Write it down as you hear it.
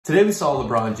Today we saw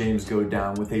LeBron James go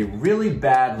down with a really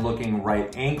bad looking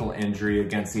right ankle injury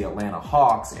against the Atlanta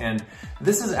Hawks, and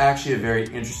this is actually a very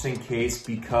interesting case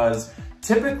because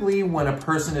typically when a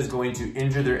person is going to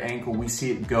injure their ankle, we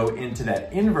see it go into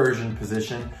that inversion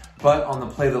position, but on the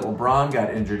play that LeBron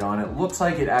got injured on, it looks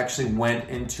like it actually went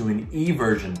into an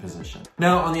eversion position.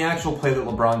 Now, on the actual play that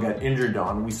LeBron got injured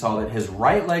on, we saw that his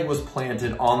right leg was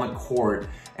planted on the court,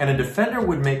 and a defender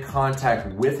would make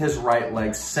contact with his right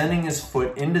leg, sending his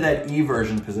foot into that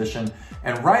eversion position.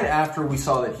 And right after, we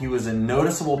saw that he was in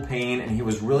noticeable pain and he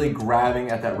was really grabbing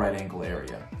at that right ankle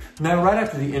area. Now, right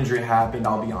after the injury happened,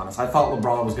 I'll be honest, I thought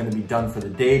LeBron was going to be done for the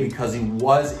day because he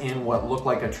was in what looked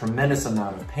like a tremendous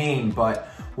amount of pain. But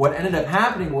what ended up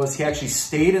happening was he actually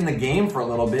stayed in the game for a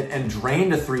little bit and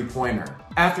drained a three-pointer.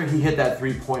 After he hit that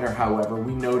three-pointer, however,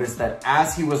 we noticed that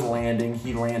as he was landing,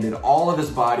 he landed all of his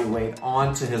body weight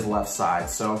onto his left side.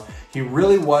 So he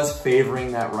really was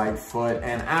favoring that right foot,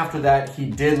 and after that, he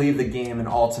did leave the game and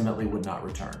ultimately would not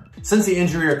return. Since the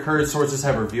injury occurred, sources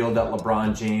have revealed that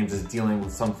LeBron James is dealing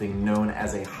with something known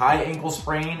as a high ankle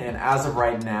sprain, and as of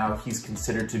right now, he's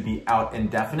considered to be out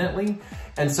indefinitely.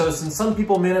 And so since some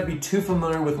people may not be too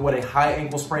familiar with what a high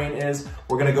ankle sprain is,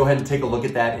 we're gonna go ahead and take a look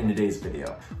at that in today's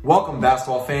video. Welcome,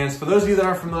 basketball fans. For those of you that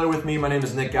aren't familiar with me, my name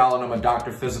is Gallo and I'm a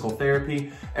doctor of physical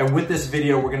therapy. And with this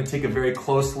video, we're gonna take a very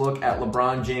close look at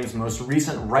LeBron James' most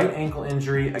recent right ankle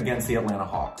injury against the Atlanta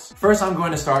Hawks. First, I'm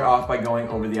going to start off by going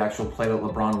over the actual play that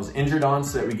LeBron was injured on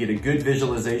so that we get a good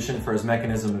visualization for his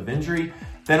mechanism of injury.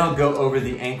 Then I'll go over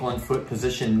the ankle and foot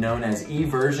position known as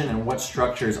eversion and what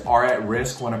structures are at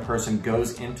risk when a person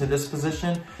goes into this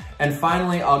position. And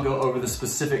finally, I'll go over the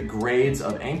specific grades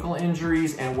of ankle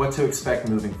injuries and what to expect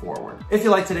moving forward. If you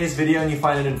like today's video and you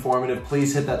find it informative,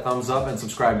 please hit that thumbs up and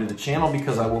subscribe to the channel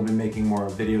because I will be making more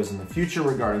videos in the future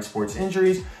regarding sports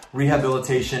injuries,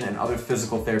 rehabilitation, and other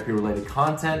physical therapy related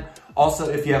content. Also,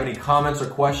 if you have any comments or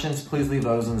questions, please leave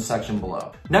those in the section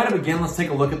below. Now to begin, let's take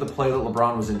a look at the play that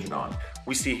LeBron was injured on.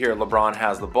 We see here LeBron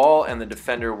has the ball and the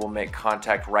defender will make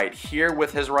contact right here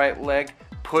with his right leg,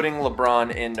 putting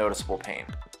LeBron in noticeable pain.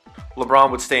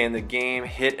 LeBron would stay in the game,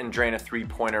 hit and drain a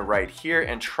three-pointer right here,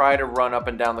 and try to run up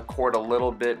and down the court a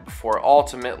little bit before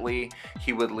ultimately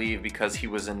he would leave because he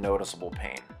was in noticeable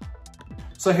pain.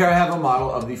 So here I have a model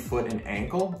of the foot and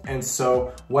ankle. And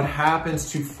so what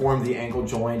happens to form the ankle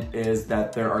joint is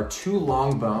that there are two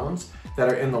long bones that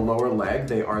are in the lower leg.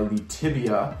 They are the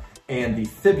tibia and the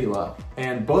fibula,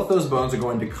 and both those bones are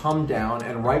going to come down,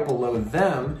 and right below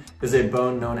them is a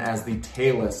bone known as the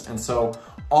talus. And so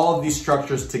all of these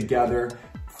structures together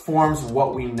forms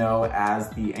what we know as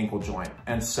the ankle joint.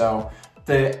 And so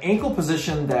the ankle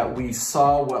position that we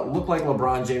saw what looked like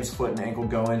LeBron James' foot and ankle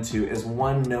go into is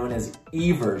one known as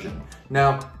eversion.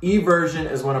 Now, eversion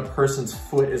is when a person's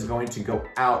foot is going to go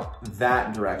out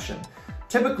that direction.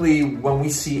 Typically, when we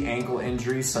see ankle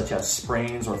injuries such as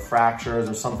sprains or fractures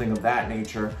or something of that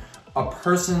nature, a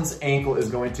person's ankle is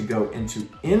going to go into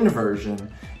inversion,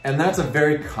 and that's a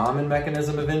very common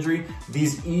mechanism of injury.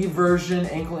 These eversion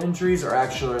ankle injuries are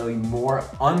actually more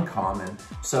uncommon,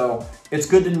 so it's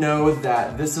good to know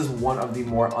that this is one of the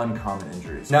more uncommon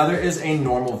injuries. Now, there is a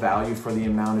normal value for the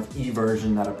amount of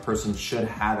eversion that a person should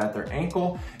have at their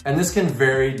ankle, and this can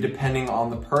vary depending on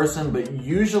the person, but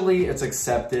usually it's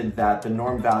accepted that the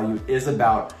norm value is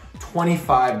about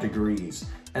 25 degrees.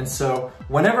 And so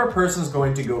whenever a person is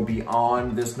going to go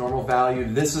beyond this normal value,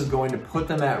 this is going to put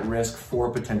them at risk for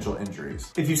potential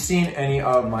injuries. If you've seen any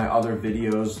of my other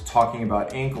videos talking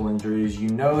about ankle injuries, you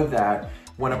know that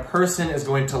when a person is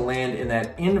going to land in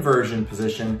that inversion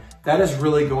position, that is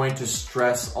really going to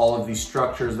stress all of these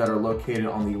structures that are located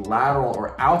on the lateral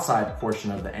or outside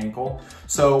portion of the ankle.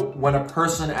 So when a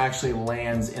person actually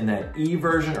lands in that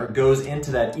eversion or goes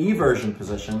into that eversion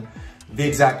position, the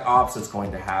exact opposite is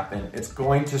going to happen. It's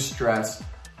going to stress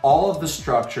all of the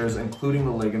structures, including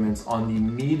the ligaments, on the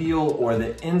medial or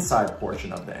the inside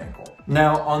portion of the ankle.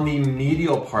 Now, on the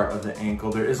medial part of the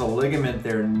ankle, there is a ligament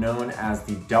there known as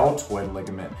the deltoid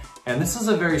ligament. And this is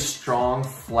a very strong,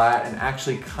 flat, and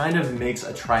actually kind of makes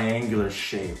a triangular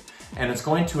shape. And it's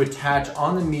going to attach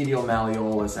on the medial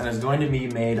malleolus and is going to be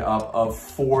made up of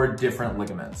 4 different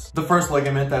ligaments. The first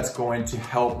ligament that's going to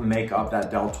help make up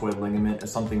that deltoid ligament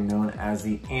is something known as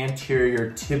the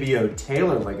anterior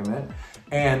tibio-talar ligament.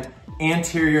 And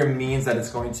anterior means that it's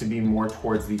going to be more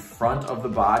towards the front of the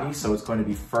body, so it's going to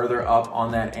be further up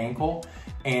on that ankle.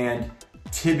 And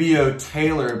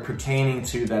tibio-talar pertaining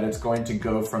to that it's going to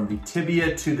go from the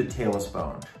tibia to the talus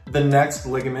bone. The next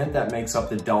ligament that makes up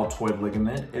the deltoid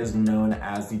ligament is known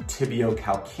as the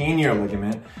tibiocalcaneal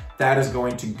ligament. That is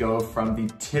going to go from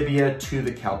the tibia to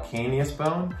the calcaneus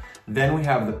bone. Then we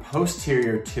have the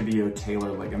posterior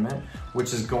tibio-talar ligament,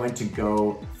 which is going to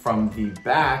go from the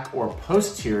back or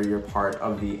posterior part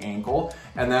of the ankle,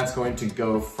 and that's going to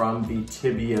go from the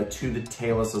tibia to the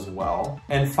talus as well.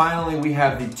 And finally, we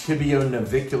have the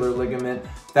tibio-navicular ligament.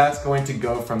 That's going to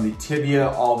go from the tibia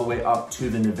all the way up to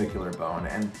the navicular bone.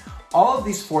 And all of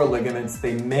these four ligaments,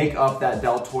 they make up that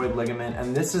deltoid ligament,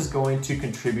 and this is going to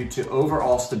contribute to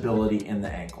overall stability in the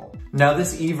ankle. Now,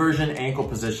 this eversion ankle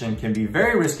position can be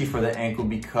very risky for the ankle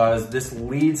because this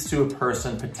leads to a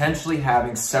person potentially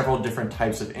having several different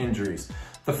types of injuries.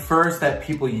 The first that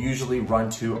people usually run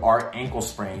to are ankle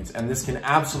sprains, and this can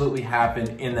absolutely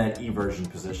happen in that eversion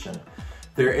position.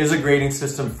 There is a grading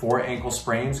system for ankle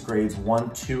sprains, grades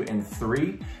 1, 2, and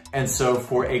 3. And so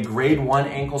for a grade 1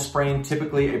 ankle sprain,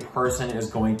 typically a person is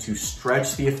going to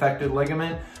stretch the affected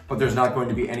ligament, but there's not going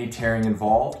to be any tearing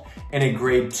involved. In a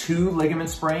grade 2 ligament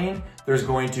sprain, there's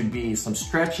going to be some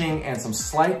stretching and some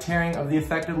slight tearing of the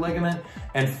affected ligament.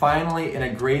 And finally, in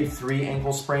a grade 3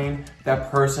 ankle sprain,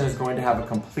 that person is going to have a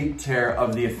complete tear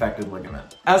of the affected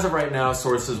ligament. As of right now,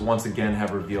 sources once again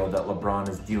have revealed that LeBron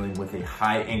is dealing with a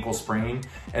high ankle sprain,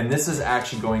 and this is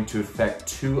actually going to affect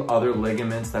two other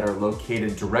ligaments that are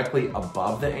located directly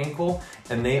above the ankle,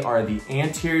 and they are the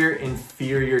anterior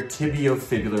inferior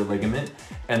tibiofibular ligament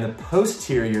and the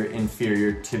posterior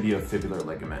inferior tibiofibular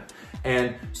ligament.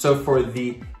 And so for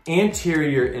the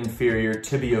anterior inferior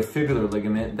tibiofibular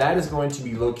ligament, that is going to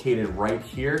be located right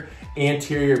here.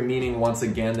 Anterior meaning, once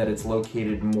again, that it's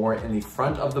located more in the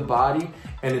front of the body,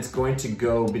 and it's going to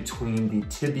go between the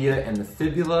tibia and the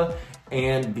fibula.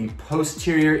 And the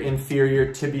posterior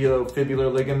inferior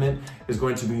tibiofibular ligament is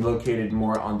going to be located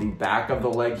more on the back of the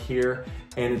leg here,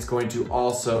 and it's going to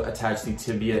also attach the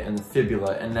tibia and the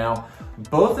fibula. And now,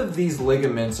 both of these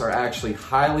ligaments are actually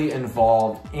highly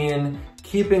involved in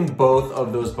keeping both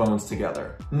of those bones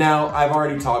together. Now, I've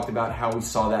already talked about how we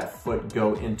saw that foot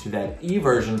go into that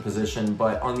eversion position,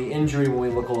 but on the injury, when we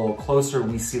look a little closer,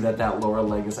 we see that that lower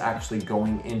leg is actually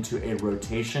going into a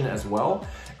rotation as well.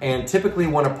 And typically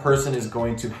when a person is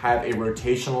going to have a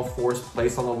rotational force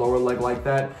placed on the lower leg like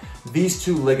that, these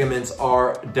two ligaments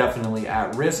are definitely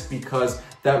at risk because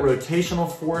that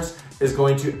rotational force is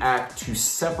going to act to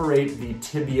separate the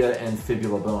tibia and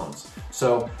fibula bones.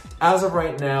 So as of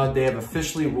right now, they have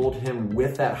officially ruled him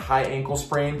with that high ankle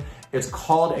sprain. It's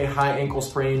called a high ankle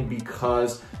sprain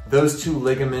because those two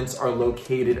ligaments are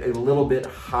located a little bit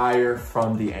higher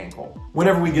from the ankle.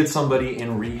 Whenever we get somebody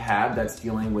in rehab that's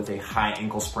dealing with a high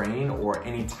ankle sprain or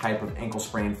any type of ankle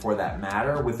sprain for that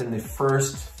matter, within the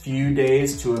first few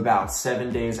days to about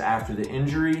 7 days after the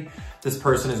injury, this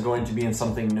person is going to be in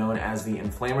something known as the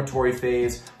inflammatory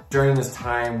phase. During this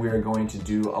time, we are going to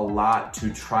do a lot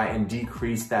to try and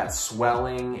decrease that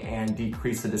swelling and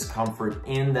decrease the discomfort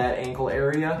in that ankle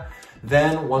area.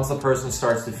 Then once the person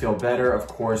starts to feel better, of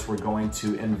course, we're going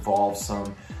to involve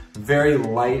some very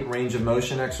light range of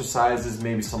motion exercises,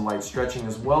 maybe some light stretching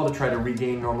as well to try to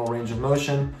regain normal range of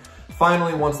motion.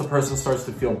 Finally, once the person starts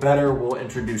to feel better, we'll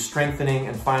introduce strengthening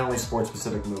and finally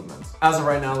sport-specific movements. As of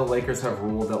right now, the Lakers have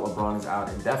ruled that LeBron is out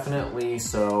indefinitely,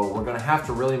 so we're gonna have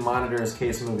to really monitor his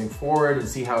case moving forward and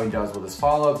see how he does with his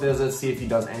follow-up visits, see if he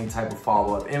does any type of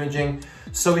follow-up imaging,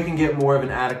 so we can get more of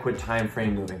an adequate time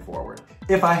frame moving forward.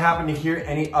 If I happen to hear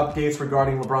any updates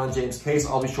regarding LeBron James' case,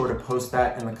 I'll be sure to post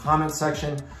that in the comments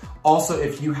section. Also,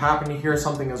 if you happen to hear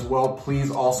something as well,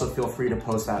 please also feel free to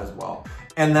post that as well.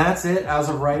 And that's it as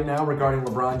of right now regarding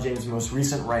LeBron James' most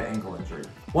recent right ankle injury.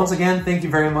 Once again, thank you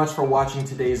very much for watching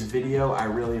today's video. I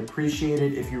really appreciate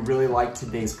it. If you really like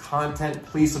today's content,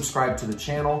 please subscribe to the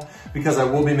channel because I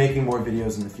will be making more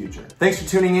videos in the future. Thanks for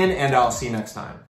tuning in, and I'll see you next time.